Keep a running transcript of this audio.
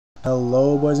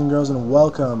Hello boys and girls and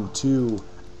welcome to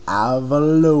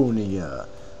Avalonia.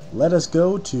 Let us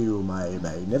go to my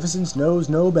magnificence knows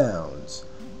no bounds.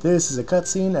 This is a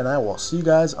cutscene and I will see you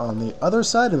guys on the other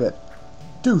side of it.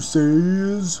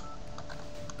 Deuces!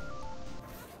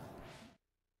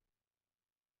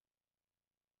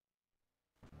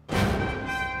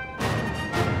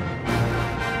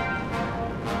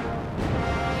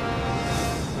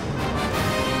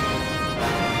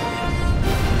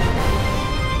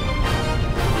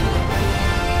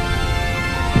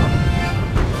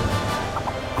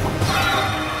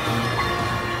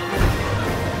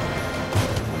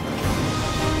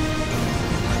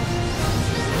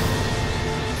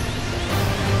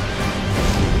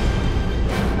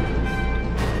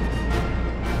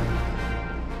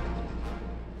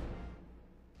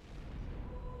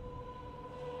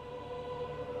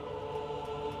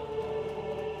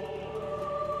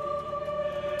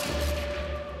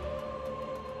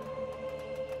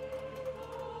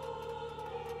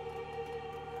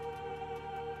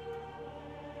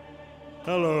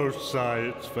 Hello,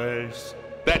 Science Face.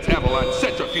 That's Avalon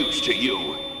centrifuge to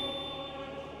you.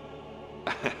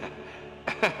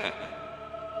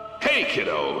 Hey,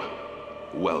 kiddo.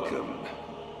 Welcome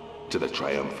to the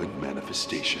triumphant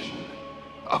manifestation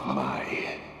of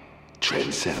my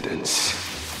transcendence.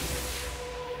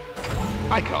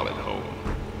 I call it home.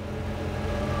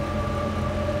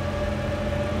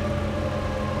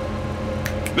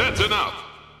 That's enough.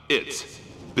 It's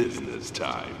business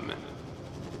time.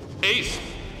 Ace,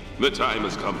 the time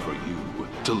has come for you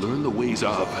to learn the ways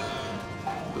of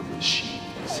the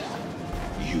machines.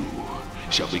 You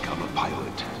shall become a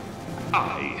pilot.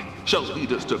 I shall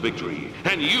lead us to victory,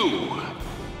 and you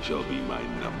shall be my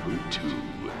number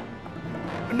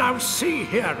 2. Now see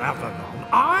here, Avalon.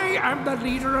 I am the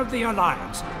leader of the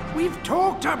Alliance. We've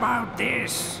talked about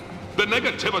this. The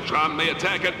Negativatron may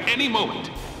attack at any moment.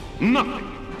 Nothing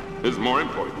is more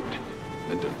important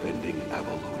than defending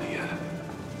Avalonia.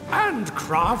 And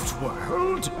Craft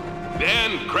World?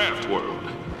 And Craft World.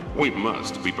 We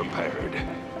must be prepared.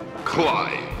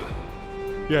 Clive,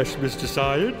 Yes, Mr.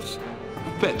 Science?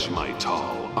 fetch my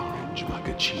tall orange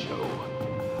macchiato.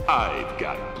 I've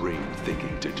got brain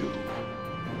thinking to do.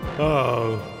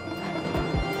 Oh.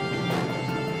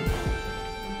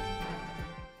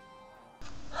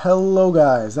 Hello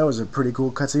guys, that was a pretty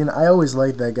cool cutscene. I always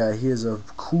liked that guy. He is a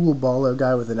cool baller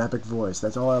guy with an epic voice.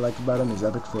 That's all I like about him, his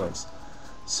epic voice.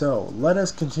 So, let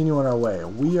us continue on our way.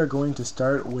 We are going to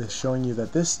start with showing you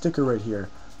that this sticker right here,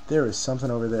 there is something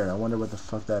over there. I wonder what the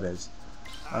fuck that is.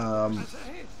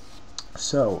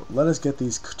 So, let us get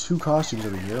these 2 costumes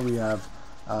over here. We have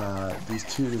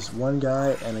this one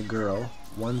guy and a girl.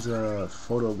 One's a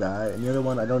photo guy, and the other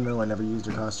one, I don't know, I never used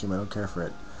her costume, I don't care for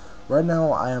it. Right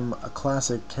now, I am a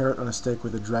classic carrot on a stick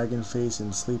with a dragon face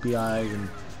and sleepy eyes and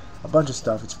a bunch of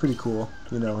stuff. It's pretty cool,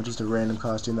 you know, just a random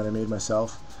costume that I made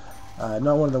myself.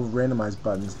 Not one of the randomized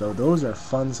buttons, though. Those are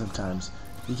fun sometimes.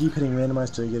 You keep hitting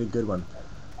randomize till you get a good one.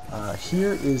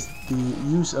 Here is the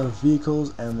use of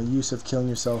vehicles and the use of killing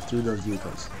yourself through those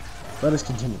vehicles. Let us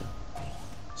continue.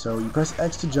 So you press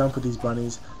X to jump with these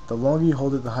bunnies. The longer you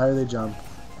hold it, the higher they jump.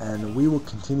 And we will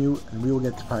continue, and we will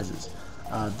get the prizes.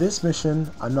 This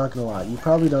mission, I'm not gonna lie, you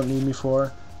probably don't need me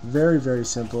for. Very, very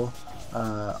simple.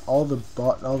 All the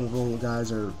little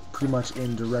guys are pretty much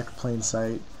in direct plain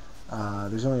sight.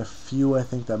 There's only a few I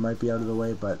think that might be out of the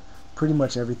way, but pretty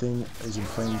much everything is in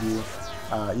plain view.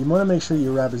 You want to make sure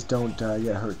your rabbits don't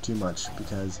get hurt too much,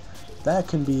 because that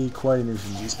can be quite a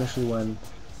nuisance, especially when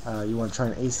you want to try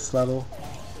and ace this level.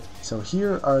 So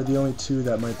here are the only 2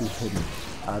 that might be hidden.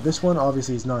 This one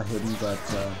obviously is not hidden, but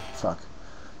fuck.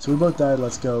 So we both died.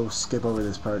 Let's go skip over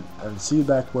this part and see you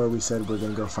back where we said we're going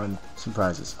to go find some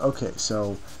prizes. Okay,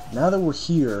 so now that we're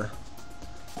here,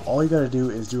 all you gotta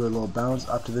do is do a little bounce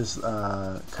up to this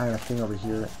kind of thing over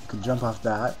here. You can jump off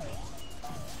that,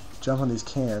 jump on these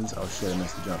cans. Oh shit, I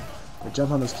missed the jump. But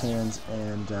jump on those cans,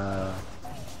 and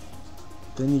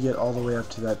then you get all the way up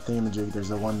to that thingamajig. There's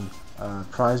a one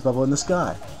prize bubble in the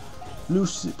sky.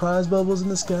 Loose prize bubbles in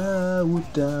the sky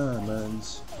with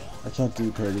diamonds. I can't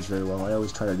do parodies very well. I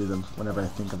always try to do them whenever I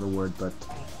think of a word, but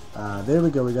there we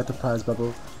go. We got the prize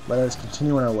bubble. Let us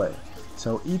continue on our way.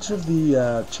 So each of the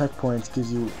checkpoints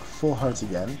gives you full hearts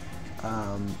again.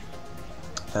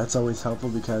 That's always helpful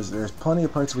because there's plenty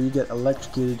of parts where you get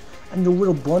electrocuted and your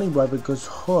little bunny rabbit goes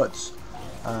hurts.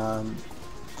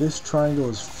 This triangle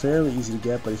is fairly easy to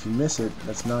get, but if you miss it,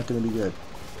 that's not going to be good.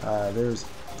 There's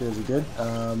a good.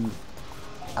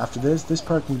 After this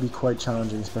part can be quite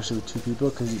challenging, especially with 2 people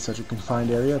because it's such a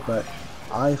confined area, but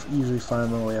I usually find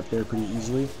my way up there pretty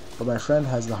easily. but my friend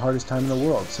has the hardest time in the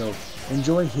world, so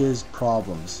enjoy his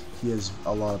problems. He has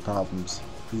a lot of problems.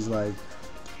 He's like,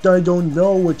 I don't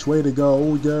know which way to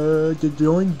go,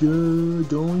 doing good.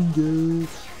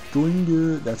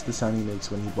 That's the sound he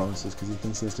makes when he bounces, because he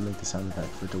thinks he has to make the sound effect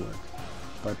for it to work.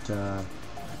 But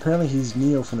apparently he's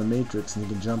Neo from the Matrix, and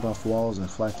he can jump off walls and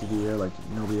fly through the air like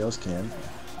nobody else can,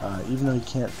 even though he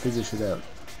can't figure shit out.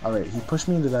 Alright, he pushed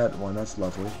me into that one, that's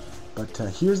lovely. But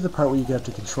here's the part where you have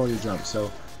to control your jump.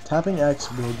 So tapping X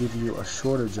will give you a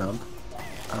shorter jump,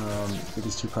 with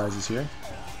these two prizes here.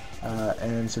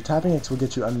 And so tapping X will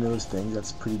get you under those things,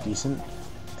 that's pretty decent.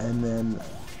 And then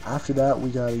after that we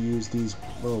gotta use these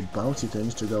little bouncy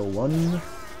things to go 1,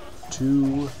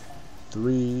 2,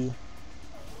 3,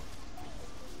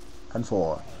 and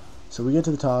 4. So we get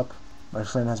to the top, my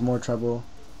friend has more trouble,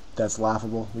 that's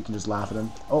laughable, we can just laugh at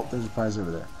him. Oh, there's a prize over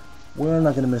there. We're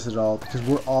not gonna miss it at all because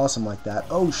we're awesome like that.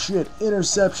 Oh shit,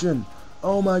 interception!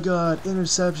 Oh my god,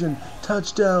 interception,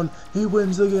 touchdown, he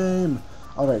wins the game!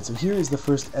 Alright, so here is the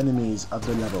first enemies of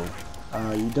the level.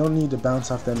 You don't need to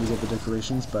bounce off them to get the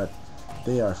decorations, but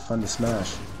they are fun to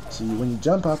smash. So when you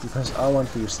jump up, you press R1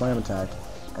 for your slam attack,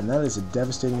 and that is a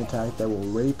devastating attack that will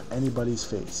rape anybody's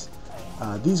face.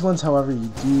 These ones, however,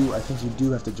 I think you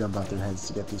do have to jump off their heads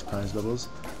to get these prize bubbles.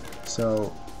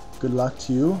 So, good luck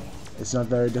to you. It's not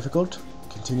very difficult.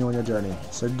 Continue on your journey.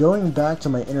 So going back to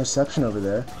my interception over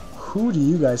there, who do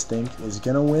you guys think is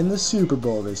gonna win the Super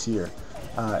Bowl this year?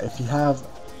 If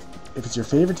it's your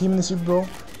favorite team in the Super Bowl,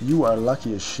 you are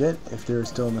lucky as shit if they're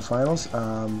still in the finals,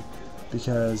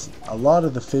 because a lot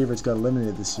of the favorites got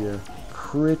eliminated this year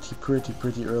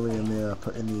pretty early in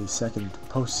the second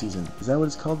postseason. Is that what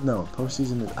it's called? No,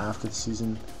 postseason is after the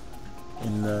season.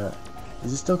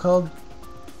 Is it still called?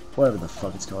 Whatever the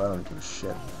fuck it's called, I don't give a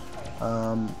shit.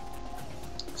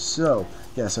 So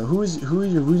who are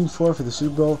you rooting for the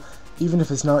Super Bowl? Even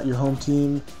if it's not your home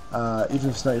team, even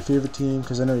if it's not your favorite team,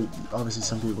 because I know obviously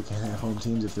some people can't have home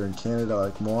teams if they're in Canada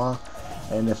like moi,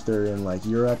 and if they're in like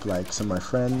Europe like some of my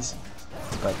friends.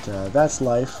 But that's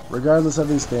life. Regardless of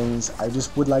these things, I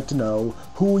just would like to know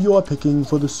who you are picking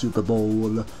for the Super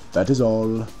Bowl. That is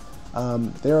all.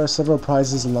 There are several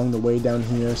prizes along the way down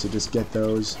here, so just get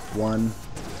those. 1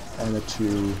 and a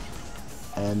 2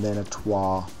 and then a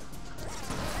 3.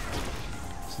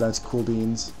 So that's cool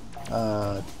beans.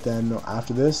 Then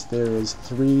after this, there is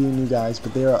 3 new guys,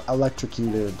 but they are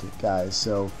electrocuted guys,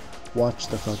 so watch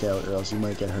the fuck out or else you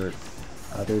might get hurt.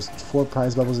 There's 4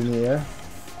 prize bubbles in the air.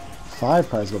 5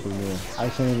 prize bubbles in the air. I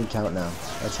can't even count now.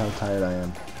 That's how tired I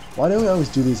am. Why do we always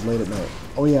do these late at night?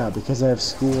 Oh yeah, because I have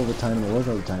school all the time and I work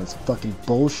all the time. It's fucking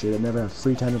bullshit. I never have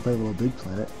free time to play Little Big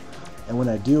Planet. And when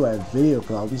I do, I have video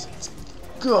problems. It's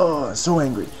so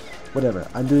angry. Whatever,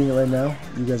 I'm doing it right now.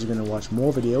 You guys are going to watch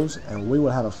more videos, and we will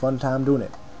have a fun time doing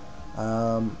it.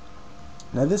 Now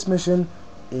this mission,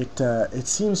 it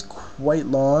seems quite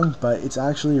long, but it's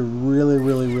actually really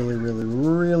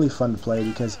fun to play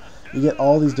because you get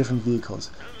all these different vehicles.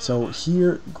 So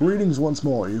here, greetings once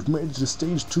more. You've made it to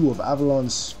stage 2 of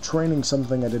Avalon's training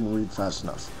something I didn't read fast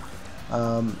enough.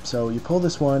 So you pull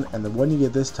this one, and the one you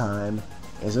get this time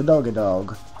is a doggy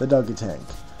dog, the doggy tank.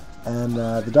 And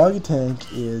the doggy tank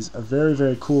is a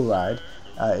very cool ride.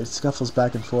 It scuffles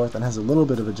back and forth and has a little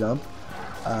bit of a jump.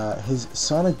 His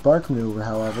sonic bark maneuver,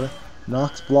 however,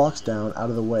 knocks blocks down out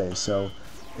of the way. So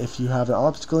if you have an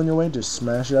obstacle in your way, just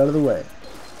smash it out of the way.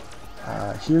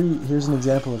 Here's an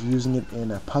example of using it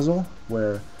in a puzzle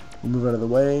where you move out of the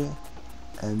way,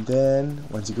 and then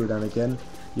once you go down again,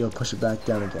 you'll push it back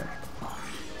down again.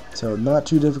 So not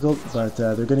too difficult, but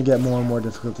they're going to get more and more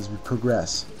difficult as we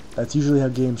progress. That's usually how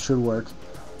games should work.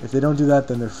 If they don't do that,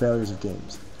 then they're failures of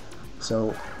games.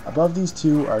 So above these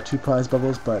 2 are 2 prize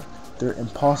bubbles, but they're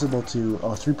impossible to...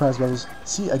 Oh, 3 prize bubbles.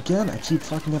 See, again, I keep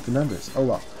fucking up the numbers. Oh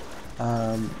well.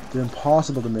 They're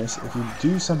impossible to miss. If you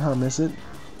do somehow miss it,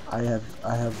 I have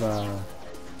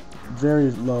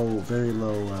very low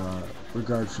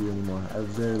regard for you anymore. I have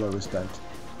very low respect.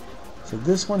 So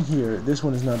this one here, this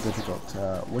one is not difficult.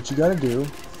 What you gotta do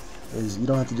is, you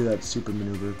don't have to do that super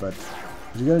maneuver, but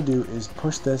what you gotta do is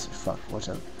push this, watch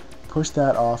out. Push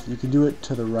that off. You can do it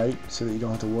to the right so that you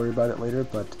don't have to worry about it later,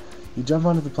 but you jump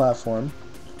onto the platform,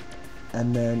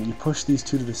 and then you push these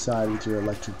 2 to the side with your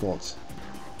electric bolts.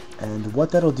 And what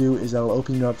that'll do is that'll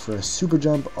open you up for a super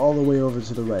jump all the way over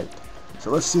to the right. So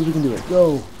let's see if we can do it.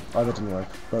 Go! Oh, that didn't work.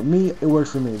 But me, it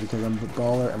worked for me because I'm a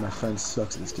baller and my friend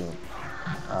sucks at this game.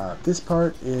 This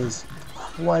part is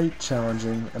quite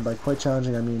challenging, and by quite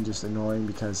challenging I mean just annoying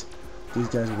because these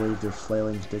guys wave their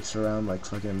flailing dicks around like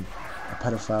fucking a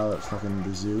pedophile at fucking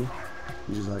the zoo.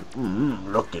 He's just like,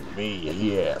 look at me,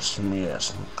 yes.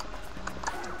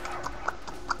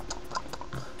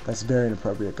 That's very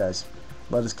inappropriate, guys.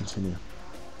 Let us continue.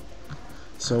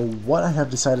 So what I have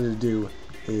decided to do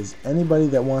is anybody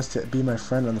that wants to be my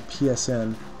friend on the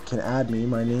PSN can add me.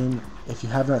 My name, if you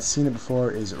have not seen it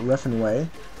before, is Refenway,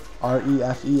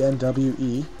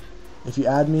 R-E-F-E-N-W-E. If you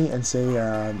add me and say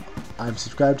I'm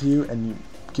subscribed to you and you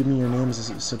give me your name as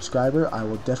a subscriber, I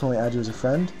will definitely add you as a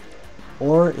friend.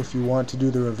 Or if you want to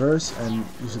do the reverse and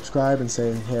you subscribe and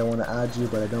say, hey, I want to add you,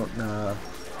 but I don't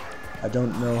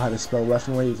know how to spell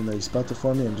Refenway, even though you spelled it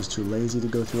for me. I'm just too lazy to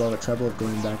go through all the trouble of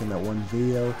going back in that one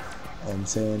video and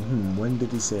saying, when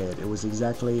did he say it? It was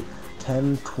exactly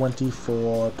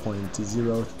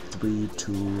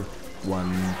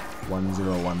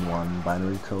 1024.032111011,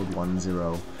 binary code 10.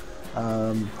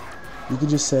 You could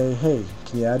just say, hey,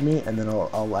 can you add me? And then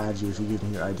I'll add you if you give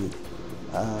me your ID.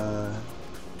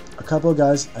 A couple of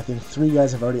guys, I think 3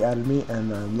 guys have already added me,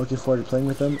 and I'm looking forward to playing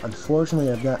with them.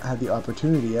 Unfortunately, I've not had the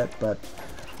opportunity yet, but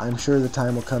I'm sure the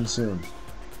time will come soon.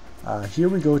 Here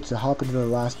we go to hop into the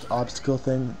last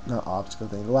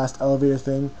the last elevator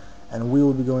thing, and we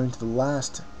will be going to the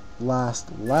last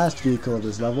vehicle of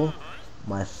this level,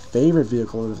 my favorite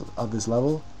vehicle of this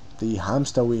level, the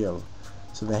hamster wheel.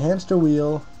 So the hamster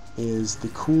wheel is the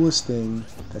coolest thing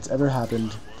that's ever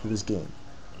happened to this game.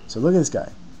 So look at this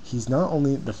guy. He's not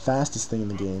only the fastest thing in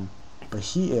the game, but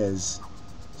he is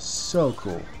so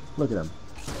cool. Look at him.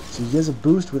 So he gets a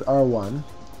boost with R1,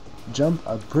 jump,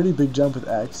 a pretty big jump with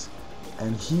X,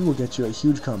 and he will get you a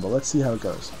huge combo. Let's see how it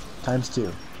goes.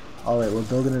 ×2. Alright, we're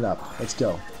building it up. Let's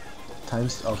go.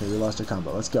 Okay, we lost our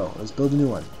combo. Let's go. Let's build a new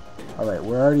one. Alright,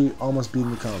 we're already almost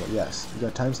beating the combo. Yes, we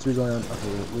got ×3 going on.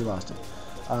 Okay, we lost it.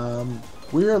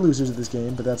 We are losers at this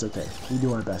game, but that's okay. We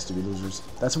do our best to be losers.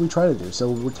 That's what we try to do,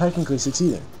 so we're technically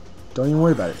succeeding. Don't even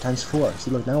worry about it. ×4.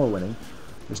 See, look, now we're winning.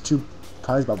 There's 2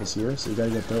 prize bubbles here, so you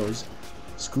gotta get those.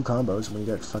 Screw combos when you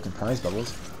get fucking prize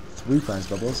bubbles. 3 prize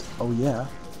bubbles. Oh yeah.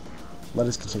 Let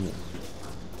us continue.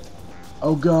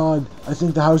 Oh god, I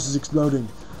think the house is exploding.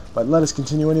 But let us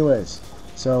continue anyways.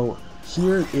 So,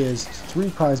 here is 3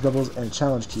 prize bubbles and a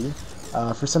challenge key.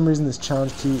 For some reason this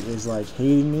challenge key is like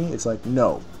hating me. It's like,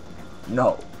 no,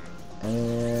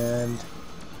 and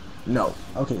no.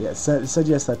 Okay, yeah, it said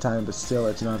yes that time, but still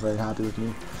it's not very happy with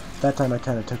me. That time I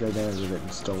kind of took advantage of it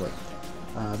and stole it.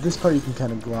 This part you can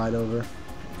kind of glide over.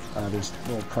 There's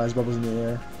little prize bubbles in the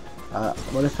air.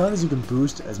 What I found is you can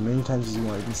boost as many times as you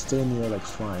want. You can stay in the air like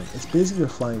flying. It's basically a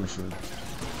flying machine.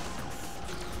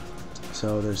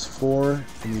 So there's 4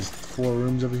 in these 4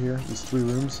 rooms over here. These 3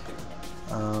 rooms.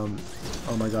 Oh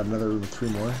my god, another room with 3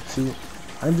 more. See,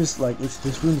 I'm just like,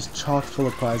 this room is chock full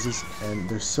of prizes, and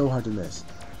they're so hard to miss.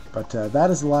 But that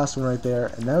is the last one right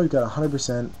there, and now we've got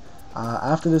 100%.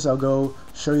 After this, I'll go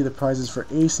show you the prizes for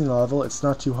acing the level. It's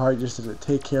not too hard, just to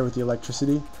take care with the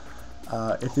electricity.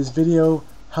 If this video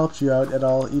helped you out at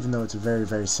all, even though it's a very,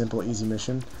 very simple, easy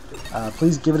mission,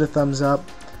 please give it a thumbs up.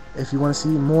 If you want to see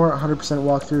more 100%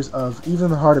 walkthroughs of even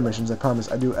the harder missions, I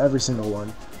promise, I do every single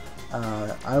one.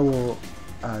 I will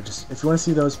if you want to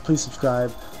see those, please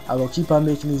subscribe. I will keep on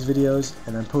making these videos,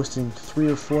 and I'm posting 3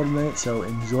 or 4 tonight, so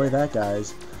enjoy that,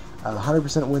 guys.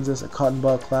 100% wins us a cotton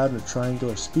ball cloud and a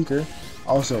triangular speaker.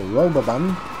 Also,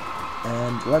 Robobun.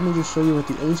 And let me just show you what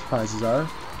the ace prizes are.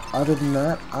 Other than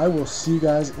that, I will see you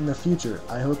guys in the future.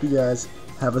 I hope you guys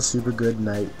have a super good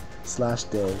night,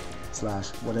 /day,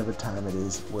 / whatever time it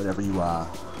is, wherever you are,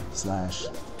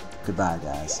 / goodbye,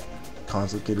 guys.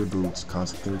 Complicated boots,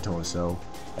 complicated torso,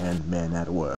 and men at work.